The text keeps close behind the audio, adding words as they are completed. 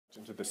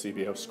Into the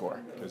CBO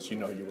score, because you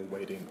know you were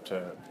waiting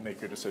to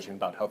make your decision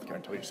about healthcare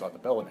until you saw the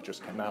bill and it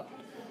just came out.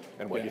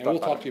 And what you thought we'll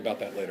about talk it. to you about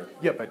that later.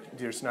 Yeah, but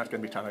there's not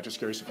going to be time. I'm just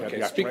curious if you have the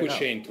action Speak right with now.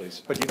 Shane,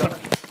 please. But you don't.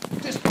 I'm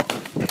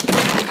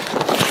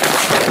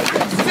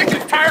sick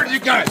and tired of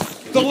you guys.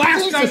 The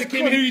last guy that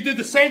came in here, you did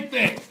the same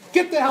thing.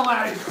 Get the hell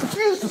out of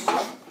here.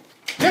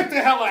 Get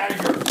the hell out of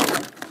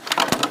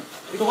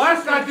here. The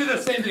last guy did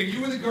the same thing. You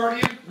were the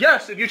guardian.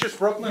 Yes, and you just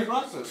broke my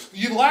glasses.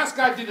 The last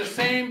guy did the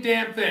same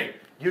damn thing.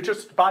 You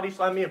just body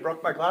slammed me and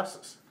broke my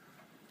glasses.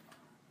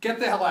 Get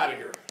the hell out of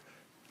here.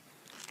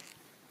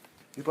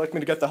 If you'd like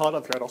me to get the hell out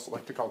of here, I'd also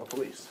like to call the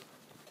police.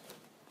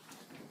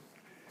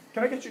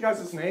 Can I get you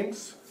guys'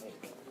 names?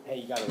 Hey,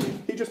 you gotta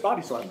leave. He just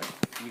body slammed me.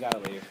 You gotta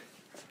leave.